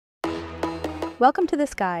Welcome to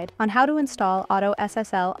this guide on how to install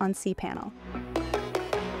AutoSSL on cPanel.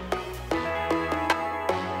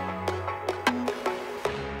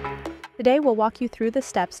 Today we'll walk you through the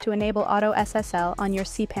steps to enable AutoSSL on your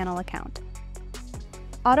cPanel account.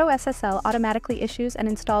 AutoSSL automatically issues and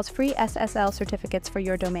installs free SSL certificates for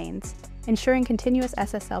your domains, ensuring continuous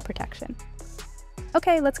SSL protection.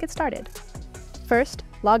 Okay, let's get started. First,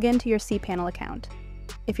 log in to your cPanel account.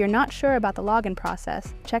 If you're not sure about the login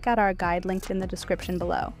process, check out our guide linked in the description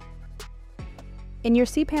below. In your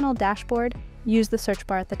cPanel dashboard, use the search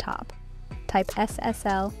bar at the top. Type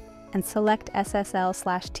SSL and select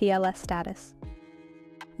SSL/TLS status.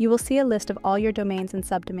 You will see a list of all your domains and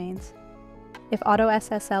subdomains. If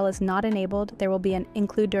AutoSSL is not enabled, there will be an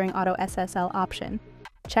Include During AutoSSL option.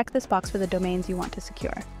 Check this box for the domains you want to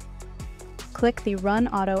secure. Click the Run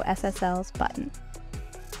AutoSSLs button.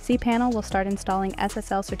 cPanel will start installing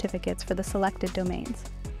SSL certificates for the selected domains.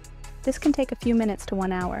 This can take a few minutes to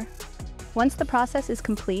 1 hour. Once the process is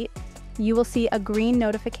complete, you will see a green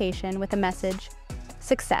notification with a message,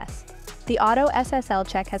 "Success! The AutoSSL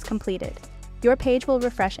check has completed." Your page will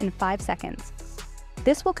refresh in 5 seconds.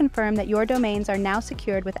 This will confirm that your domains are now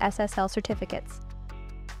secured with SSL certificates.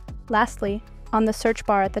 Lastly, on the search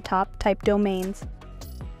bar at the top, type domains,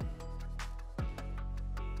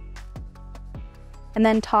 and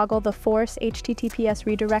then toggle the Force HTTPS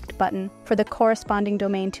redirect button for the corresponding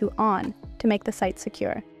domain to on to make the site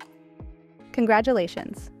secure.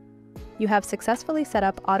 Congratulations! You have successfully set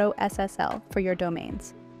up AutoSSL for your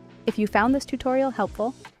domains. If you found this tutorial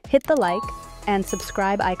helpful, hit the like and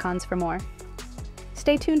subscribe icons for more.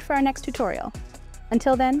 Stay tuned for our next tutorial.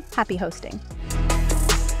 Until then, happy hosting!